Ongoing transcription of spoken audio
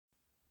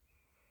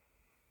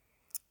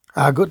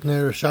Good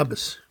Erev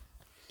Shabbos.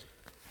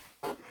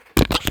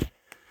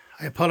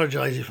 I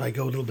apologize if I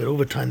go a little bit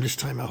overtime this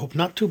time. I hope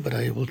not to, but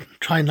I will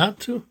try not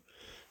to.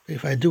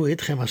 If I do,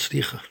 itchem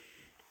aslicha.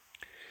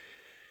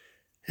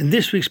 In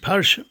this week's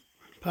Parsha,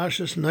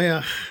 Parshas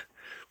Noach,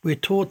 we're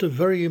taught a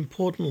very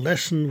important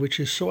lesson which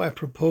is so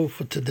apropos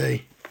for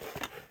today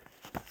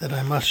that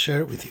I must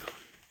share it with you.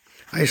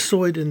 I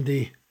saw it in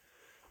the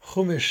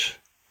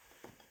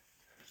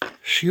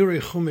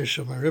Shiur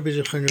of my Rabbi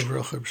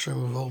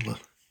Rabbi.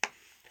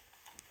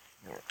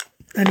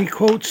 And he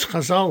quotes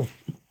Chazal,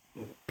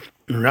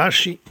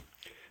 Rashi,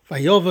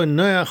 Vayova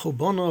Noach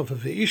ubonov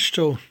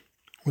ve'ishto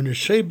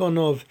u'neshei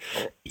bonov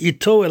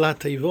ito el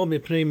ha'teivo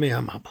mipnei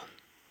me'hamab.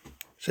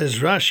 Says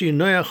Rashi,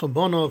 Noach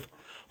ubonov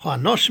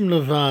ha'anoshim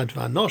levad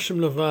va'anoshim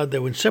levad. They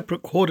were in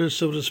separate quarters,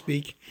 so to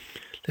speak.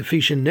 Lefi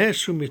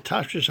shenesru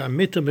mitashrish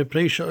ha'mita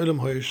mipnei she'olam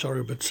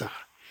ha'yisharu b'tzar.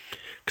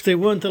 Because they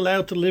weren't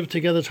allowed to live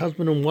together as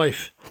husband and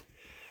wife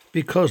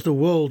because the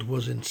world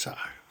was in tsar.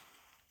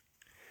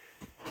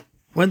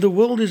 When the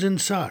world is in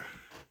tsar,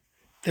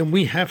 then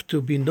we have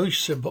to be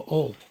noise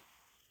ba'ol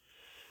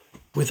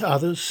with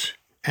others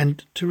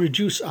and to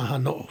reduce our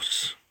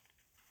hanoos.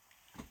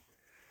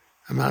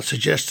 I'm not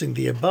suggesting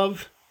the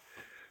above,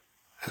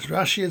 as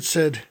Rashi had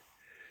said,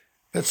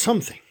 but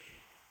something.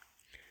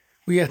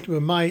 We have to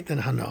be ma'it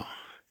and hano.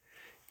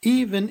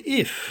 Even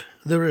if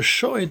there is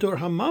shoed or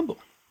hamabel,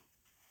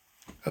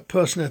 a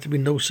person has to be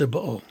noise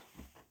ba'ol.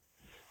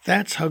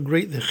 That's how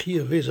great the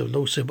chiyuv is of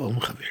noise ba'ol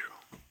m'chaviru.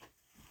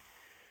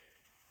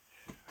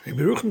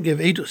 Rabbi gave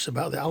edus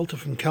about the Alter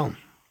from Kelm,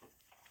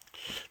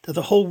 that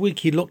the whole week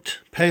he looked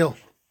pale,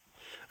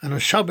 and on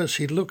Shabbos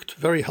he looked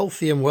very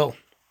healthy and well,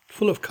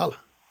 full of colour.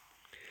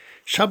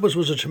 Shabbos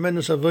was a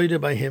tremendous avodah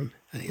by him,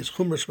 and his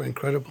chumras were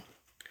incredible.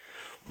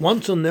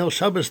 Once on Neil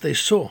Shabbos they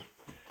saw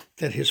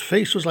that his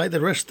face was like the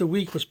rest of the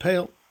week was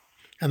pale,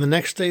 and the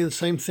next day the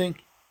same thing.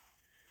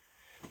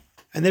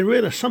 And they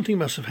realized something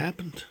must have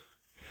happened.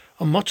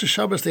 On Motzei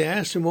Shabbos they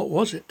asked him what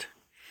was it.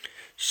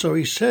 So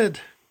he said,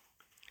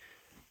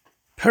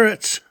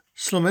 Peretz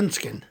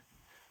Slomenskin,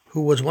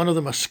 who was one of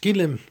the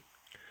Maskilim,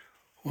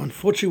 who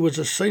unfortunately was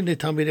a Seidei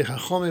Talmidei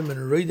Chachomim and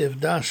a Reidev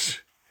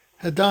Das,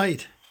 had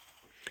died.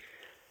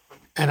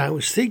 And I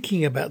was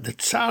thinking about the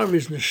Tsar of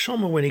his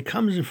Neshama when he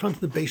comes in front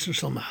of the Beis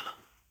Shalmala.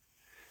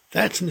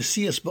 That's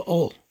Nesias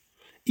Ba'ol,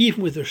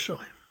 even with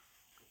Rishoim.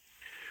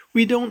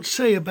 We don't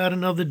say about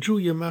another Jew,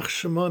 Yamach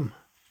Shemom.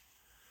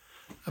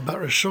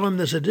 About Rishoim,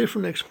 there's a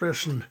different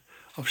expression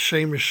of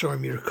Shem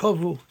Rishoim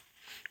Yirkovu.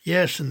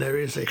 Yes, and there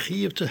is a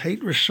chiyuv to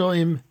hate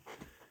Rishoim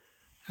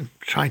and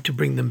try to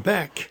bring them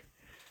back.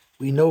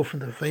 We know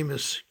from the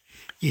famous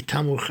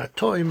Yitamu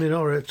Chatoim in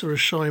Oretz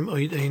Rishoim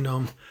Oid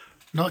Einom,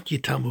 not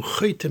Yitamu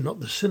Chaitim, not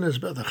the sinners,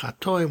 but the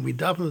Chatoim. We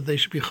daven that they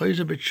should be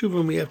Chayzer B'tshuva,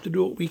 and we have to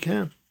do what we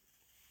can.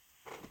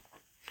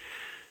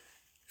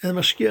 And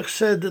the Mashgiach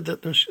said that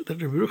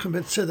Rabbi Yerucham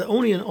had said that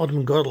only an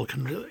Adam Gadol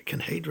can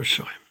hate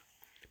Rishoim,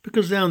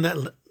 because they're on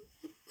that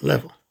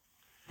level.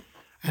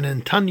 And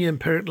in Tanya and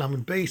Perek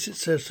Lamed Beis it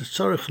says the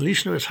tzorich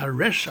lishno is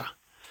haresha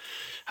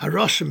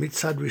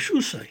mitzad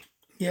rishusay.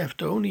 You have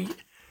to only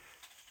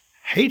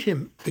hate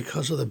him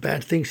because of the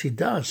bad things he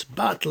does,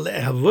 but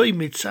le'havoi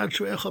mitzad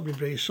shu'echa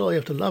b'nei Yisrael, you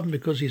have to love him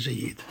because he's a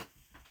yid.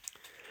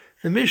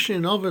 The Mishnah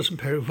in Avos and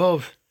Perek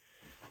Vav,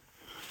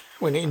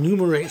 when it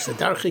enumerates the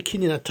Darchei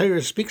Kinyan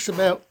HaTorah, speaks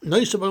about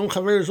nois ba'ol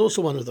chaver is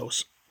also one of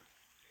those.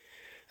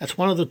 That's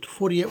one of the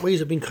 48 ways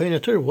of being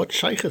Kinyan HaTorah. What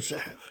shaychas they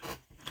have.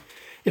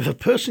 If a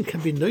person can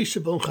be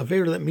noiseb on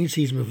chaver, that means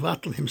he's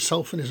mevatel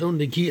himself and his own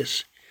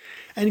negias,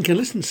 and he can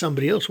listen to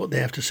somebody else what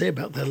they have to say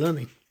about their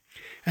learning,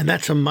 and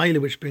that's a mile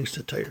which brings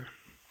to Torah.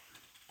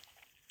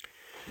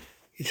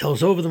 He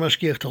tells over the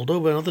Mashgiach told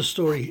over another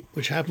story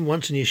which happened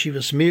once in Yeshiva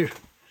Smir,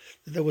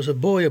 that there was a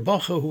boy, a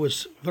bacher, who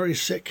was very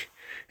sick.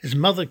 His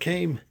mother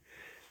came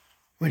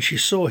when she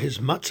saw his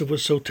matzav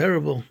was so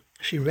terrible.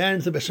 She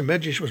ran to the Beis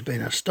HaMedrash, was bein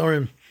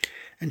hastorim,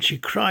 and she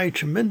cried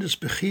tremendous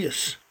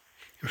bechias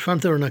in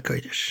front of her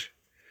Kodesh.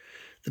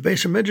 The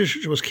Beis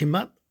HaMedrash was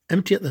kimat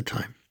empty at the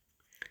time,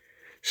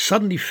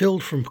 suddenly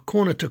filled from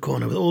corner to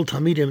corner with all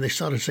Talmidim. They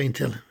started saying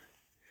Tehillim,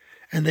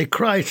 and they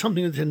cried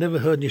something that they had never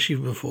heard in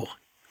yeshiva before.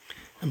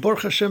 And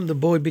Baruch Hashem, the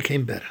boy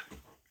became better,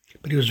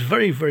 but he was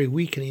very, very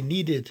weak, and he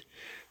needed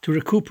to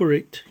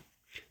recuperate.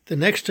 The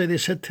next day they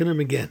said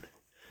Tehillim again,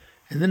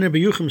 and then Rabbi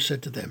Yucham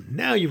said to them,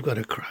 "Now you've got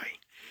to cry,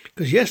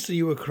 because yesterday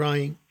you were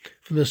crying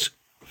from this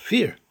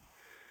fear.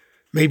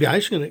 Maybe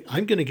I'm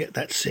going to get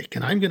that sick,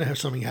 and I'm going to have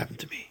something happen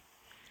to me."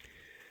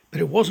 But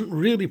it wasn't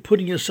really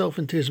putting yourself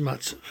into his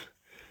matzav.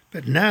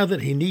 But now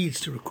that he needs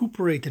to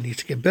recuperate and needs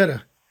to get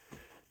better,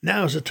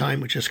 now is the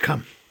time which has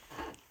come.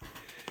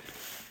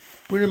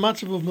 We're in a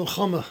matzav of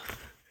milchama,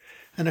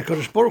 and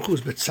HaKadosh Baruch Hu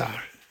is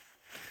b'tzar.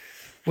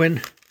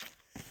 When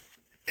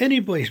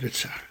anybody's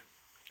b'tzar,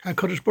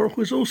 HaKadosh Baruch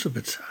Hu is also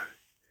b'tzar.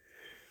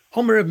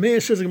 Omer Reb Meir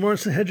says the Gemara in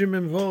Sanhedrin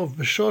involved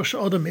b'shosh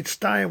adam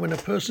mitztayah, when a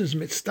person is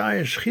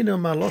mitztayah shchina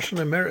ma'aloshon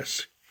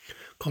ameres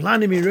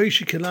kolani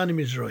miroishi kolani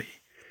mizroi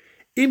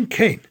im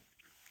kain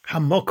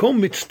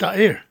hamokom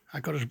mitzta'er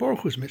HaKadosh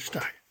Baruch Hu is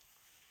mitztayah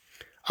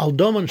Al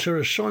doman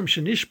sherashoim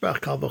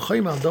shenishbach kal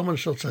v'choim al doman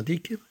shel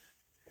tzadikim.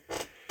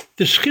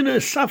 The Shekhinah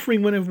is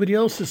suffering when everybody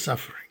else is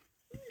suffering.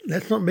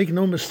 Let's not make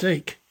no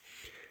mistake.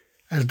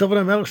 As David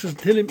HaMelech says,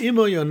 Tilim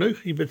imo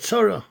yonuchi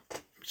b'tzara,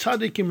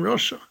 tzadikim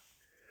rosha,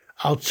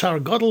 al tzar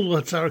godel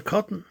v'tzar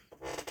cotton.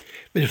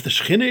 But if the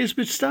Shekhinah is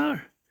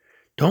b'tzar,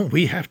 don't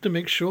we have to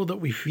make sure that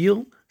we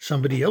feel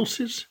somebody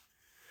else's?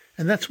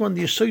 And that's one of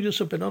the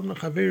yesodus of Ben Avnei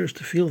Chaver is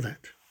to feel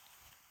that.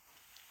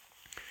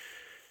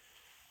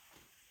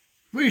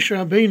 Moshe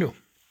Rabbeinu,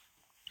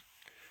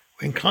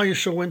 when Klal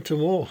Yisrael went to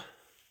war,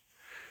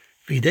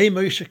 V'idei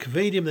Moshe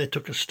Kvedim, they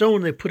took a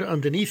stone, they put it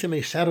underneath him,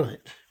 he sat on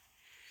it.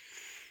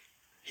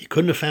 He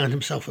couldn't have found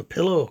himself a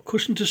pillow or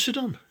cushion to sit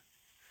on.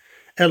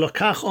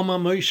 Elokach Omar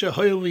Moshe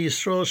Hoil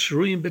Yisrael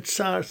Shruim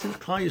B'tzar, since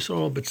Klal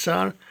Yisrael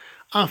B'tzar,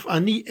 Af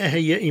Ani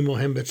Eheye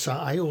Imohem B'tzar,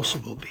 I also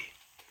will be.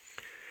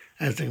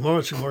 As the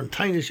Gemara says, more in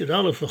Tainis Yud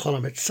Aleph,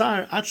 V'chol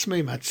HaMetzar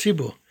Atzmei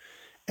Matzibur.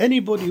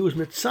 Anybody who is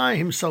metzai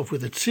himself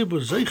with a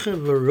tzibur, zeicha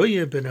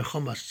v'roye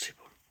b'nechomas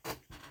tzibur.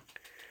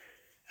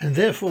 And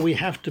therefore we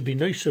have to be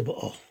noiseh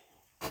b'ol.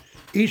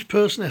 Each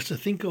person has to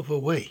think of a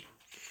way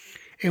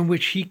in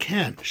which he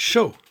can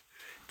show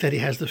that he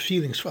has the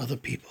feelings for other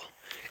people.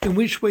 In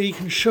which way he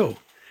can show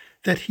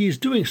that he is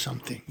doing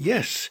something.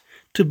 Yes,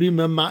 to be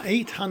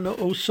mama'et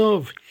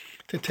hano'osov,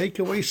 to take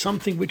away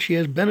something which he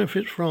has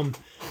benefit from.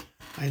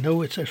 I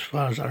know it's as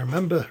far as I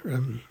remember,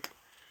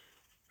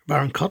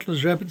 Baron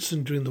Kotler's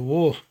Rebbetzin during the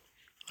war,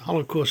 the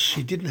Holocaust,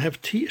 she didn't have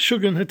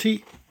sugar in her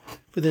tea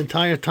for the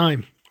entire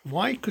time.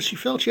 Why? Because she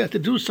felt she had to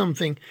do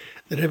something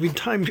that every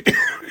time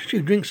she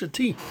drinks her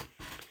tea,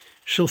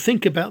 she'll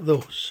think about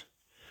those.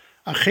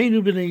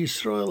 Achenu b'nei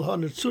Yisrael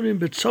ha'netzurim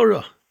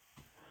b'tzorah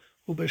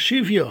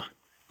u'b'shivya.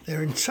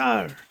 They're in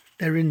tsar,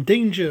 they're in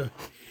danger,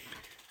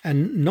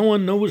 and no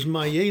one knows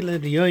ma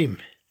yeled yom.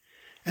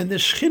 And the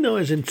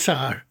Shekhinah is in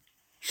tsar.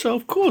 So,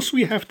 of course,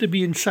 we have to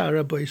be in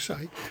Sarah by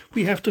side.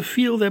 We have to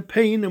feel their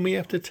pain and we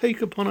have to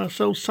take upon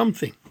ourselves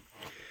something.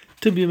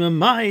 To be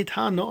Mamayit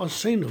Hana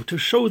Osenu, to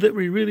show that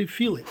we really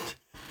feel it.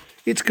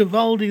 It's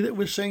Gavaldi that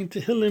we're saying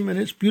Tehillim, and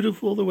it's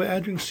beautiful that we're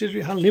adding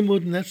Sidri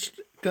HaLimud, and that's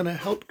going to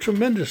help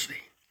tremendously.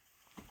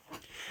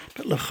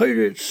 But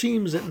L'chayre, it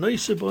seems that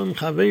Noiseh B'Olam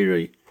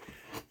Chaveri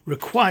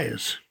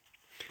requires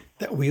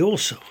that we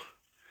also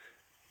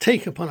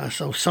take upon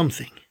ourselves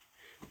something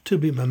to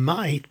be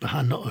Mamayit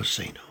B'Hana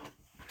Osenu.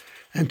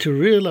 And to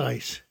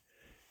realize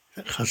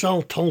that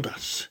Chazal told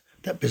us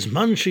that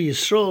Bizman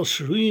Yisrael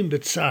Shruim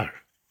B'tzar,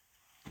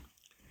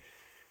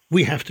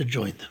 we have to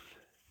join them.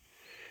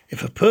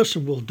 If a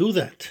person will do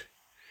that,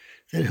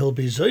 then he'll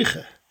be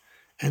Zoiche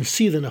and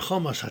see the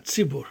Nechomas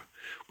HaTzibur,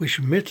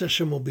 which Mitzvah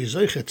Hashem will be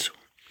Zoiche to.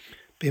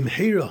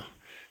 B'mheira,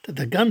 that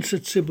the ganze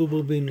Tzibur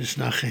will be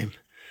Nisnachem.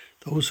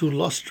 Those who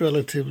lost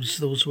relatives,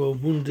 those who are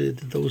wounded,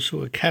 those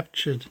who are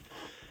captured,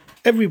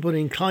 everybody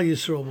in Klal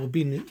Yisrael will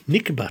be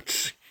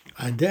Nikbatz.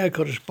 And der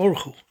Kodesh Baruch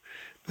Hu,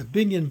 the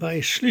binyan by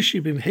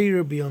Shlishi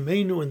b'mheira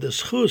b'yameinu, and the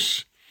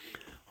schus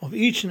of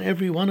each and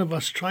every one of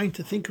us trying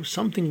to think of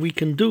something we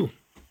can do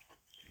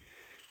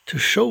to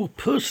show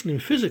personally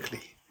and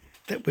physically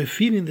that we're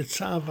feeling the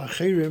tzar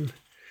v'acherim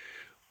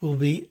will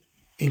be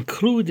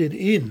included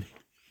in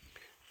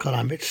Kol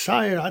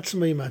HaMetzayer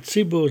Atzmei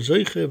Matzibur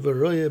Zoiche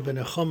V'Roye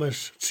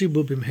B'Nechomas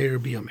Tzibur B'mheira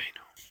B'yameinu.